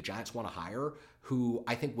internally who the Giants want to hire, who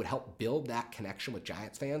I think would help build that connection with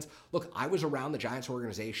Giants fans, look, I was around the Giants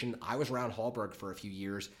organization. I was around Hallberg for a few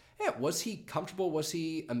years. Yeah, was he comfortable? Was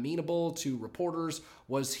he amenable to reporters?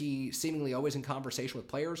 Was he seemingly always in conversation with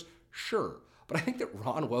players? Sure. But I think that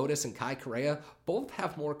Ron Wotus and Kai Correa both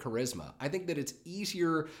have more charisma. I think that it's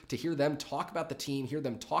easier to hear them talk about the team, hear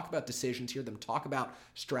them talk about decisions, hear them talk about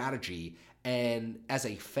strategy, and as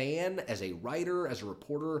a fan, as a writer, as a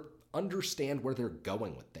reporter, understand where they're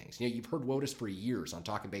going with things. You've heard Wotus for years on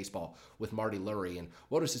Talking Baseball with Marty Lurie, and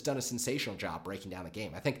Wotus has done a sensational job breaking down the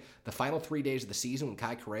game. I think the final 3 days of the season when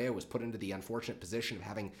Kai Correa was put into the unfortunate position of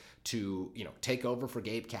having to, take over for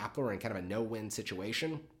Gabe Kapler in kind of a no-win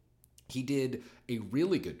situation, he did a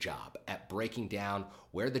really good job at breaking down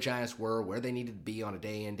where the Giants were, where they needed to be on a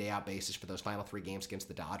day-in, day-out basis for those final 3 games against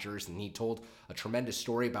the Dodgers. And he told a tremendous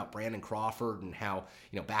story about Brandon Crawford and how,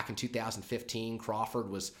 back in 2015, Crawford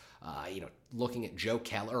was, looking at Joe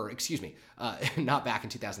Keller, or excuse me, not back in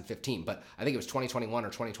 2015, but I think it was 2021 or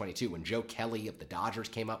 2022 when Joe Kelly of the Dodgers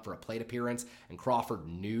came up for a plate appearance, and Crawford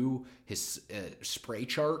knew his spray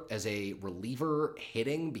chart as a reliever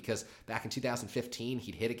hitting because back in 2015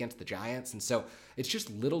 he'd hit against the Giants. And so it's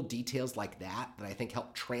just little details like that that I think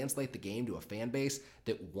help translate the game to a fan base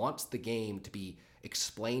that wants the game to be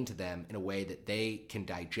explained to them in a way that they can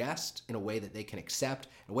digest, in a way that they can accept,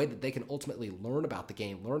 in a way that they can ultimately learn about the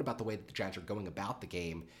game, learn about the way that the Giants are going about the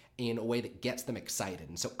game in a way that gets them excited.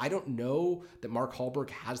 And so I don't know that Mark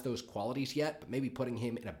Hallberg has those qualities yet, but maybe putting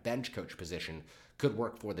him in a bench coach position could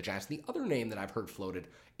work for the Giants. The other name that I've heard floated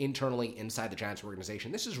internally inside the Giants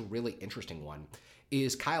organization, this is a really interesting one,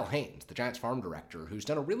 is Kyle Haynes, the Giants farm director, who's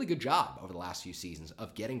done a really good job over the last few seasons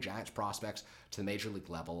of getting Giants prospects to the major league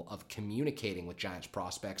level, of communicating with Giants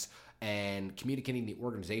prospects and communicating the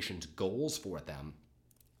organization's goals for them.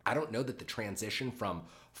 I don't know that the transition from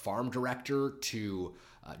farm director to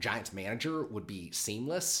Giants manager would be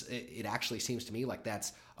seamless. It actually seems to me like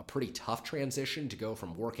that's a pretty tough transition to go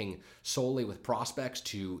from working solely with prospects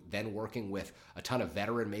to then working with a ton of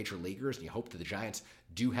veteran major leaguers. And you hope that the Giants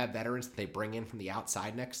do have veterans that they bring in from the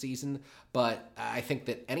outside next season. But I think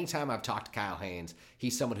that anytime I've talked to Kyle Haynes,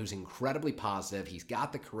 he's someone who's incredibly positive. He's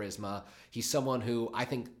got the charisma. He's someone who I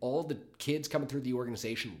think all the kids coming through the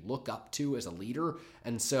organization look up to as a leader.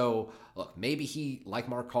 And so, look, maybe he, like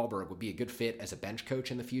Mark Mark Hallberg would be a good fit as a bench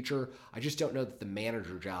coach in the future. I just don't know that the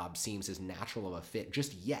manager job seems as natural of a fit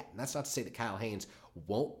just yet. And that's not to say that Kyle Haynes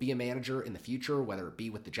won't be a manager in the future, whether it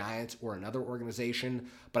be with the Giants or another organization.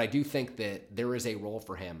 But I do think that there is a role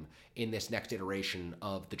for him in this next iteration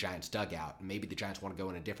of the Giants dugout. Maybe the Giants want to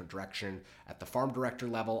go in a different direction at the farm director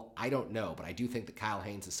level. I don't know, but I do think that Kyle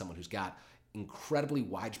Haynes is someone who's got incredibly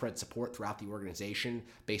widespread support throughout the organization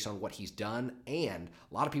based on what he's done, and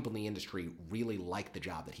a lot of people in the industry really like the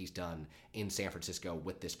job that he's done in San Francisco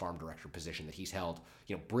with this farm director position that he's held,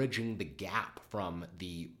 bridging the gap from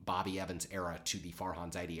the Bobby Evans era to the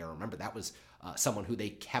Farhan Zaidi era. Remember, that was someone who they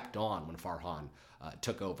kept on when Farhan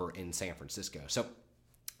took over in San Francisco. So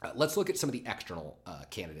let's look at some of the external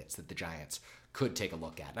candidates that the Giants could take a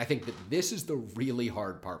look at. And I think that this is the really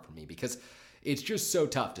hard part for me, because it's just so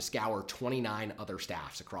tough to scour 29 other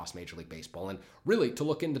staffs across Major League Baseball and really to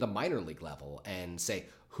look into the minor league level and say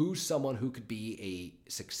who's someone who could be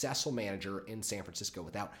a successful manager in San Francisco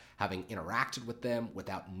without having interacted with them,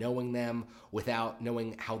 without knowing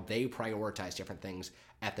how they prioritize different things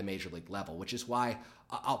at the Major League level, which is why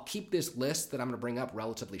I'll keep this list that I'm going to bring up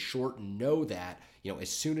relatively short and know that,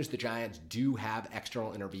 as soon as the Giants do have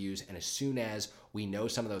external interviews and as soon as we know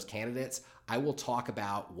some of those candidates, I will talk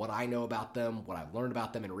about what I know about them, what I've learned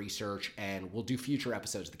about them in research, and we'll do future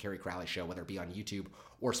episodes of the Kerry Crowley Show, whether it be on YouTube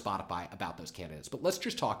or Spotify, about those candidates. But let's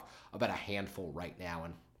just talk about a handful right now.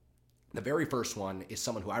 And the very first one is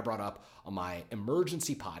someone who I brought up on my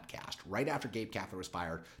emergency podcast right after Gabe Kapler was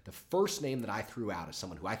fired. The first name that I threw out as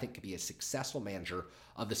someone who I think could be a successful manager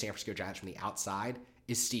of the San Francisco Giants from the outside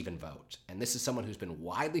is Stephen Vogt. And this is someone who's been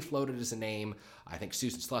widely floated as a name. I think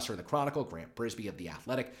Susan Slusser of the Chronicle, Grant Brisbee of The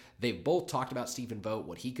Athletic, they've both talked about Stephen Vogt,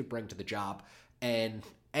 what he could bring to the job. And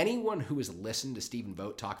anyone who has listened to Stephen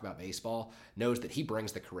Vogt talk about baseball knows that he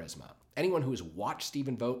brings the charisma. Anyone who has watched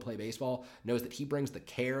Stephen Vogt play baseball knows that he brings the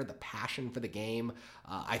care, the passion for the game.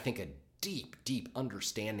 I think a deep, deep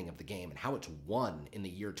understanding of the game and how it's won in the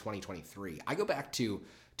year 2023. I go back to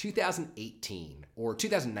 2018 or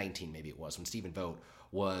 2019, maybe it was, when Stephen Vogt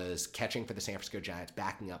was catching for the San Francisco Giants,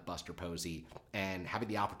 backing up Buster Posey, and having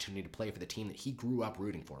the opportunity to play for the team that he grew up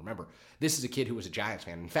rooting for. Remember, this is a kid who was a Giants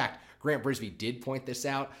fan. In fact, Grant Brisbee did point this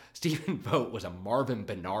out. Stephen Vogt was a Marvin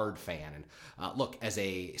Bernard fan. And look, as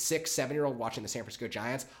a 6-7-year-old watching the San Francisco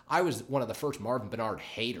Giants, I was one of the first Marvin Bernard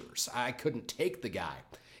haters. I couldn't take the guy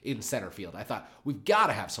in center field. I thought, we've got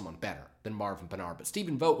to have someone better than Marvin Bernard. But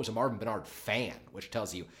Stephen Vogt was a Marvin Bernard fan, which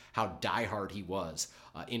tells you how diehard he was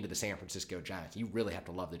into the San Francisco Giants. You really have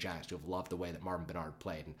to love the Giants to have loved the way that Marvin Bernard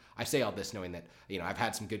played. And I say all this knowing that, I've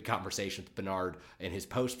had some good conversations with Bernard in his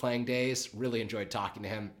post-playing days. Really enjoyed talking to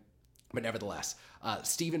him. But nevertheless,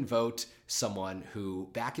 Stephen Vogt, someone who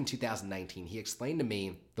back in 2019, he explained to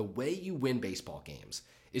me the way you win baseball games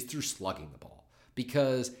is through slugging the ball.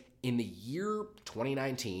 Because in the year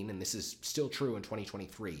 2019, and this is still true in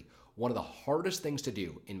 2023, one of the hardest things to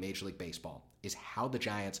do in Major League Baseball is how the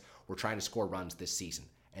Giants were trying to score runs this season,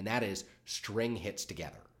 and that is string hits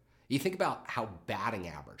together. You think about how batting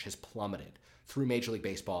average has plummeted through Major League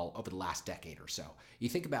Baseball over the last decade or so. You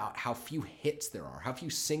think about how few hits there are, how few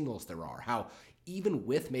singles there are, how even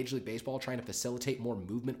with Major League Baseball trying to facilitate more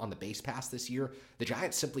movement on the base pass this year, the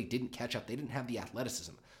Giants simply didn't catch up. They didn't have the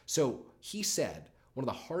athleticism. So he said one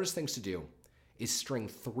of the hardest things to do is string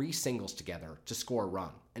 3 singles together to score a run.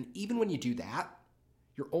 And even when you do that,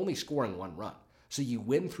 you're only scoring 1 run. So you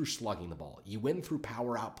win through slugging the ball, you win through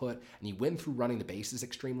power output, and you win through running the bases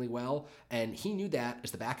extremely well. And he knew that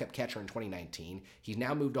as the backup catcher in 2019. He's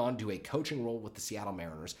now moved on to a coaching role with the Seattle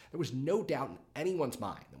Mariners. There was no doubt in anyone's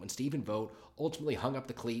mind that when Stephen Vogt ultimately hung up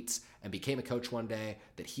the cleats and became a coach one day,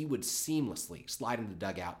 that he would seamlessly slide into the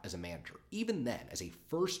dugout as a manager. Even then, as a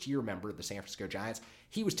first-year member of the San Francisco Giants,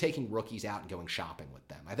 he was taking rookies out and going shopping with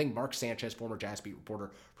them. I think Mark Sanchez, former Giants beat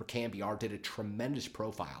reporter for KMBR, did a tremendous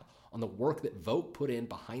profile on the work that Vogt put in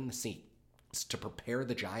behind the scenes to prepare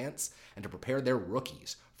the Giants and to prepare their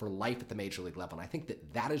rookies for life at the Major League level. And I think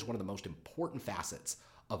that that is one of the most important facets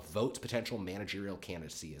of Vogt's potential managerial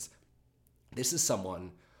candidacy. Is this is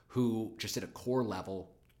someone who just at a core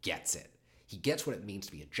level gets it. He gets what it means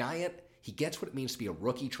to be a Giant. He gets what it means to be a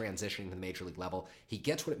rookie transitioning to the Major League level. He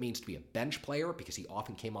gets what it means to be a bench player because he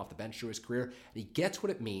often came off the bench through his career. And he gets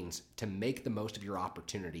what it means to make the most of your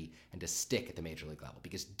opportunity and to stick at the Major League level.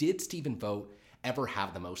 Because did Stephen Vogt ever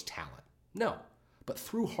have the most talent? No. But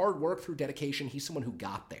through hard work, through dedication, he's someone who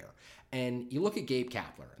got there. And you look at Gabe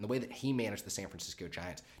Kapler and the way that he managed the San Francisco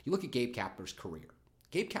Giants. You look at Gabe Kapler's career.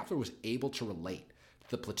 Gabe Kapler was able to relate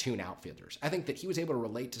the platoon outfielders. I think that he was able to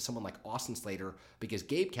relate to someone like Austin Slater because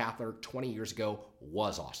Gabe Kapler 20 years ago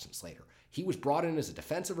was Austin Slater. He was brought in as a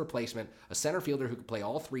defensive replacement, a center fielder who could play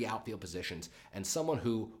all three outfield positions, and someone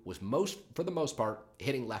who was for the most part,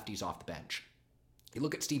 hitting lefties off the bench. You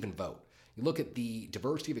look at Stephen Vogt. You look at the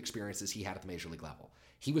diversity of experiences he had at the major league level.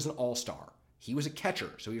 He was an all-star. He was a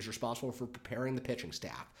catcher, so he was responsible for preparing the pitching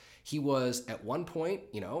staff. He was, at one point,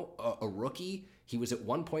 a rookie. He was at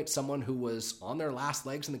one point someone who was on their last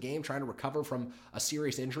legs in the game, trying to recover from a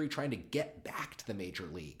serious injury, trying to get back to the major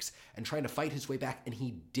leagues and trying to fight his way back, and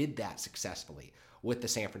he did that successfully with the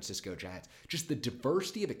San Francisco Giants. Just the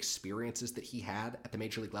diversity of experiences that he had at the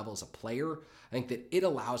major league level as a player, I think that it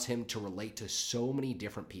allows him to relate to so many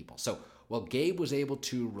different people. So while Gabe was able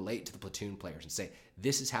to relate to the platoon players and say,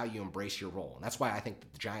 this is how you embrace your role. And that's why I think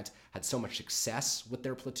that the Giants had so much success with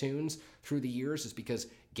their platoons through the years, is because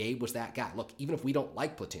Gabe was that guy. Look, even if we don't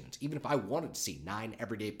like platoons, even if I wanted to see 9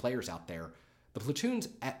 everyday players out there, the platoons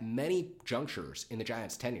at many junctures in the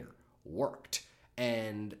Giants' tenure worked.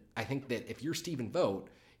 And I think that if you're Stephen Vogt,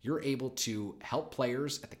 you're able to help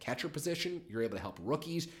players at the catcher position. You're able to help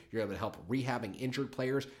rookies. You're able to help rehabbing injured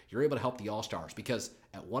players. You're able to help the all-stars, because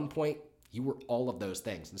at one point, you were all of those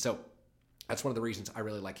things. And so that's one of the reasons I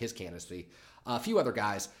really like his candidacy. A few other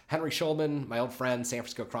guys. Henry Schulman, my old friend, San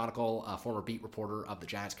Francisco Chronicle, former beat reporter of the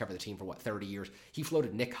Giants, covered the team for 30 years. He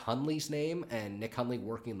floated Nick Hundley's name, and Nick Hundley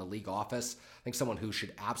working in the league office. I think someone who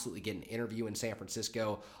should absolutely get an interview in San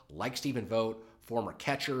Francisco, like Stephen Vogt, former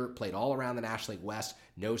catcher, played all around the National League West,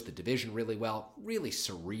 knows the division really well, really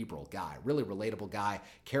cerebral guy, really relatable guy,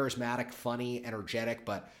 charismatic, funny, energetic,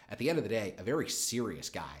 but at the end of the day, a very serious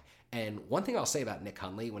guy. And one thing I'll say about Nick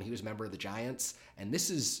Hundley when he was a member of the Giants, and this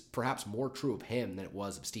is perhaps more true of him than it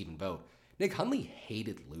was of Stephen Vogt, Nick Hundley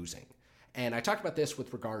hated losing. And I talked about this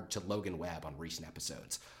with regard to Logan Webb on recent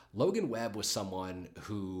episodes. Logan Webb was someone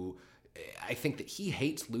who I think that he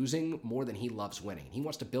hates losing more than he loves winning. He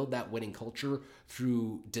wants to build that winning culture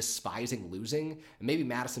through despising losing. And maybe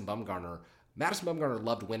Madison Bumgarner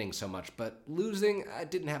loved winning so much, but losing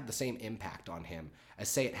didn't have the same impact on him as,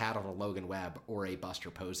 say, it had on a Logan Webb or a Buster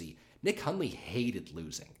Posey. Nick Hundley hated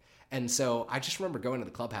losing. And so I just remember going to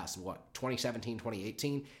the clubhouse in 2017,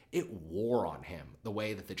 2018, it wore on him the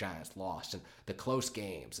way that the Giants lost and the close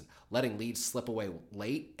games and letting leads slip away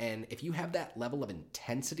late. And if you have that level of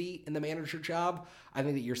intensity in the manager job, I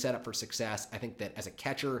think that you're set up for success. I think that as a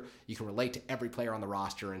catcher, you can relate to every player on the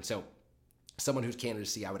roster. And so someone whose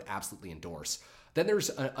candidacy I would absolutely endorse. Then there's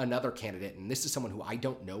another candidate, and this is someone who I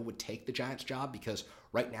don't know would take the Giants job, because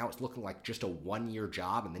right now it's looking like just a one-year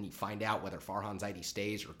job, and then you find out whether Farhan Zaidi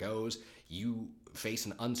stays or goes. You face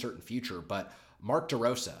an uncertain future, but Mark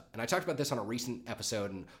DeRosa, and I talked about this on a recent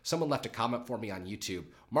episode, and someone left a comment for me on YouTube.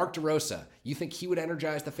 Mark DeRosa, you think he would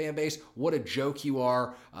energize the fan base? What a joke you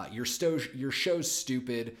are. Your show's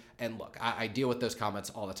stupid. And look, I deal with those comments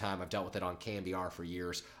all the time. I've dealt with it on KNBR for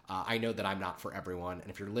years. I know that I'm not for everyone, and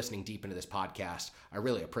if you're listening deep into this podcast, I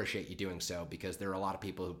really appreciate you doing so, because there are a lot of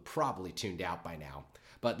people who probably tuned out by now.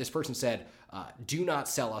 But this person said, do not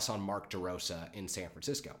sell us on Mark DeRosa in San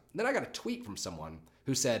Francisco. And then I got a tweet from someone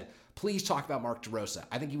who said, please talk about Mark DeRosa.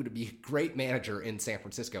 I think he would be a great manager in San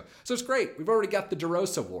Francisco. So it's great. We've already got the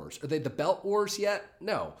DeRosa wars. Are they the belt wars yet?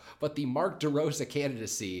 No. But the Mark DeRosa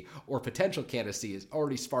candidacy or potential candidacy is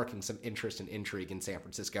already sparking some interest and intrigue in San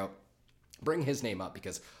Francisco. Bring his name up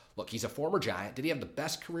because, look, he's a former Giant. Did he have the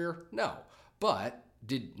best career? No. But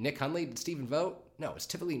did Nick Hundley, did Stephen Vogt? No, it's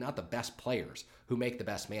typically not the best players who make the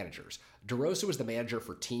best managers. DeRosa was the manager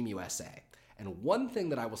for Team USA. And one thing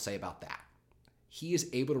that I will say about that, he is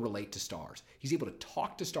able to relate to stars. He's able to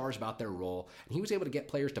talk to stars about their role, and he was able to get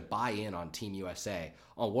players to buy in on Team USA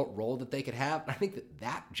on what role that they could have. And I think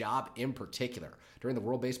that job in particular during the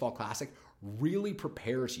World Baseball Classic really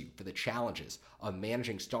prepares you for the challenges of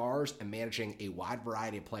managing stars and managing a wide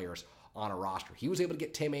variety of players on a roster. He was able to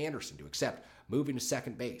get Tim Anderson to accept moving to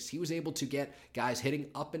second base. He was able to get guys hitting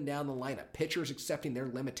up and down the lineup, pitchers accepting their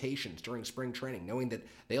limitations during spring training, knowing that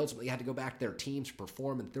they ultimately had to go back to their teams to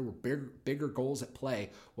perform and that there were bigger goals at play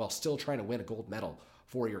while still trying to win a gold medal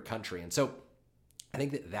for your country. And so I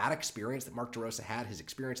think that experience that Mark DeRosa had, his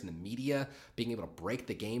experience in the media, being able to break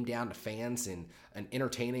the game down to fans in an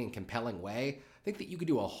entertaining and compelling way, I think that you could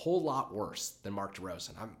do a whole lot worse than Mark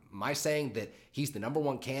DeRosa. Am I saying that he's the number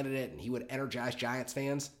one candidate and he would energize Giants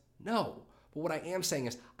fans? No. But what I am saying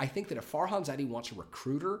is I think that if Farhan Zaidi wants a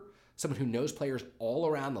recruiter, someone who knows players all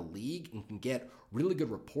around the league and can get really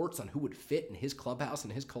good reports on who would fit in his clubhouse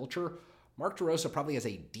and his culture, Mark DeRosa probably has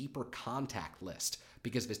a deeper contact list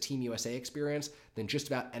because of his Team USA experience than just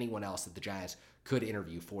about anyone else that the Giants could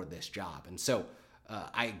interview for this job. And so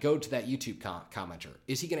I go to that YouTube commenter.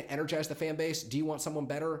 Is he going to energize the fan base? Do you want someone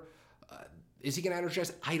better? Is he going to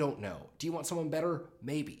energize? I don't know. Do you want someone better?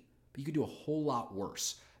 Maybe. but you could do a whole lot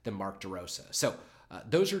worse than Mark DeRosa. So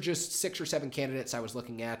those are just 6 or 7 candidates I was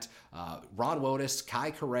looking at. Ron Wotus,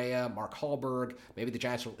 Kai Correa, Mark Hallberg. Maybe the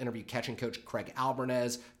Giants will interview catching coach Craig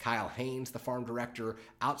Alvarez, Kyle Haynes, the farm director.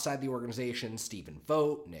 Outside the organization, Stephen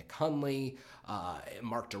Vogt, Nick Hundley,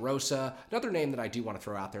 Mark DeRosa. Another name that I do want to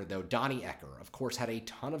throw out there, though, Donnie Ecker. Of course, had a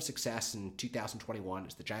ton of success in 2021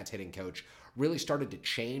 as the Giants hitting coach. Really started to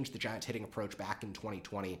change the Giants hitting approach back in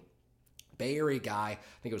 2020. Bay Area guy, I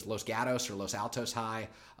think it was Los Gatos or Los Altos High,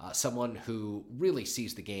 someone who really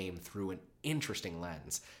sees the game through an interesting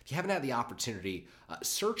lens. If you haven't had the opportunity,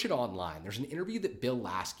 search it online. There's an interview that Bill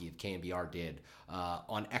Lasky of KNBR did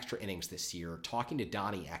on Extra Innings this year, talking to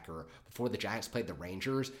Donnie Ecker before the Giants played the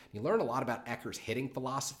Rangers. You learn a lot about Ecker's hitting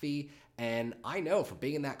philosophy, and I know from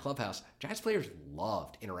being in that clubhouse, Giants players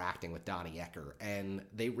loved interacting with Donnie Ecker, and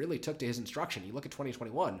they really took to his instruction. You look at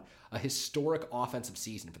 2021, a historic offensive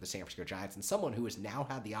season for the San Francisco Giants, and someone who has now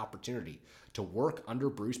had the opportunity to work under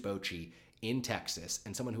Bruce Bochy in Texas,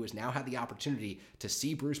 and someone who has now had the opportunity to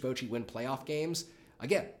see Bruce Bochy win playoff games.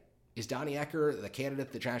 Again, is Donnie Ecker the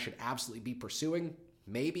candidate the Giants should absolutely be pursuing?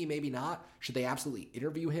 Maybe, maybe not. Should they absolutely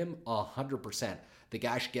interview him? 100%. The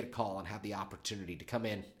guy should get a call and have the opportunity to come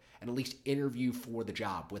in and at least interview for the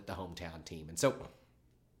job with the hometown team. And so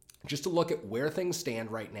just to look at where things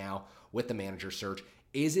stand right now with the manager search,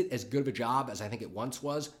 is it as good of a job as I think it once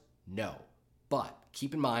was? No. But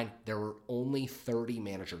keep in mind, there were only 30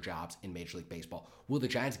 manager jobs in Major League Baseball. Will the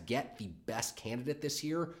Giants get the best candidate this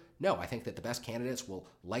year? No, I think that the best candidates will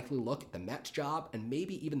likely look at the Mets job and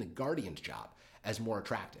maybe even the Guardians job as more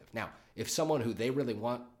attractive. Now, if someone who they really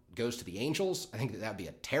want goes to the Angels, I think that would be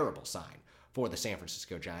a terrible sign for the San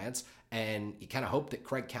Francisco Giants. And you kind of hope that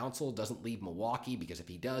Craig Counsell doesn't leave Milwaukee, because if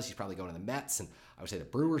he does, he's probably going to the Mets. And I would say the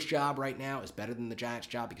Brewers job right now is better than the Giants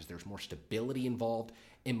job because there's more stability involved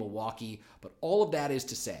in Milwaukee. But all of that is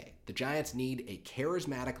to say, the Giants need a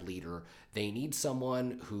charismatic leader. They need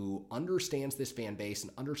someone who understands this fan base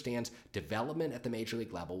and understands development at the major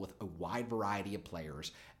league level with a wide variety of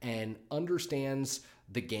players and understands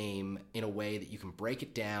the game in a way that you can break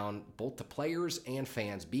it down both to players and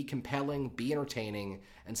fans, be compelling, be entertaining,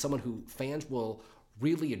 and someone who fans will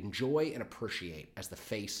really enjoy and appreciate as the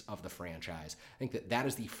face of the franchise. I think that that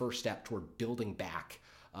is the first step toward building back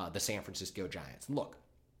the San Francisco Giants. Look,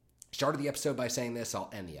 started the episode by saying this,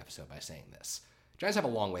 I'll end the episode by saying this. Giants have a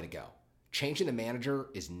long way to go. Changing the manager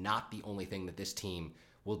is not the only thing that this team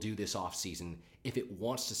will do this offseason if it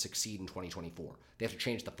wants to succeed in 2024. They have to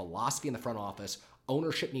change the philosophy in the front office.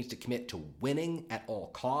 Ownership needs to commit to winning at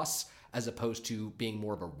all costs as opposed to being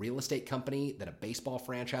more of a real estate company than a baseball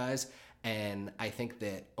franchise. And I think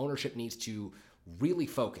that ownership needs to really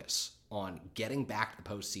focus on getting back to the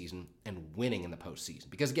postseason and winning in the postseason.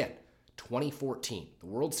 Because again, 2014, the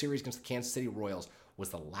World Series against the Kansas City Royals was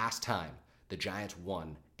the last time the Giants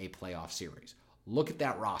won a playoff series. Look at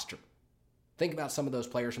that roster. Think about some of those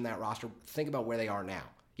players from that roster. Think about where they are now.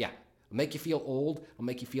 Yeah, it'll make you feel old. It'll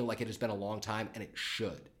make you feel like it has been a long time, and it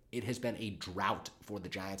should. It has been a drought for the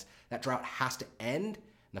Giants. That drought has to end. And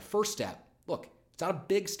the first step, look, it's not a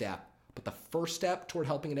big step, but the first step toward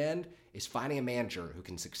helping it end is finding a manager who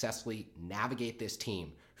can successfully navigate this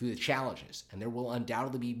team through the challenges, and there will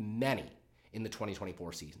undoubtedly be many in the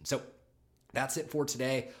 2024 season. So that's it for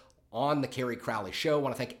today on the Kerry Crowley Show. I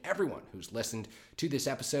want to thank everyone who's listened to this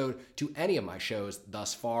episode, to any of my shows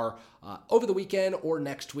thus far. Over the weekend or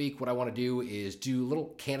next week, what I want to do is do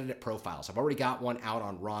little candidate profiles. I've already got one out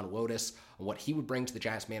on Ron Wotus, on what he would bring to the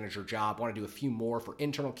Giants manager job. I want to do a few more for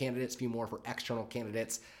internal candidates, a few more for external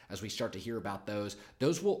candidates as we start to hear about those.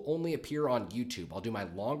 Those will only appear on YouTube. I'll do my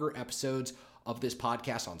longer episodes of this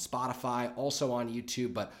podcast on Spotify, also on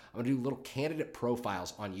YouTube, but I'm going to do little candidate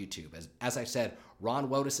profiles on YouTube. As I said, Ron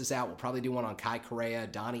Wotus is out. We'll probably do one on Kai Correa,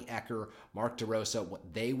 Donnie Ecker, Mark DeRosa,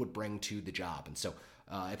 what they would bring to the job. And so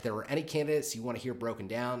if there were any candidates you want to hear broken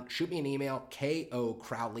down, shoot me an email,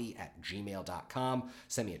 kocrowley@gmail.com.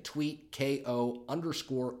 Send me a tweet,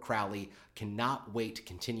 ko_Crowley. Cannot wait to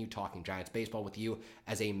continue talking Giants baseball with you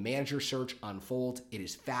as a manager search unfolds. It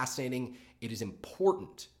is fascinating. It is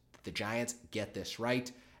important that the Giants get this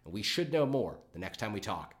right, and we should know more the next time we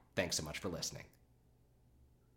talk. Thanks so much for listening.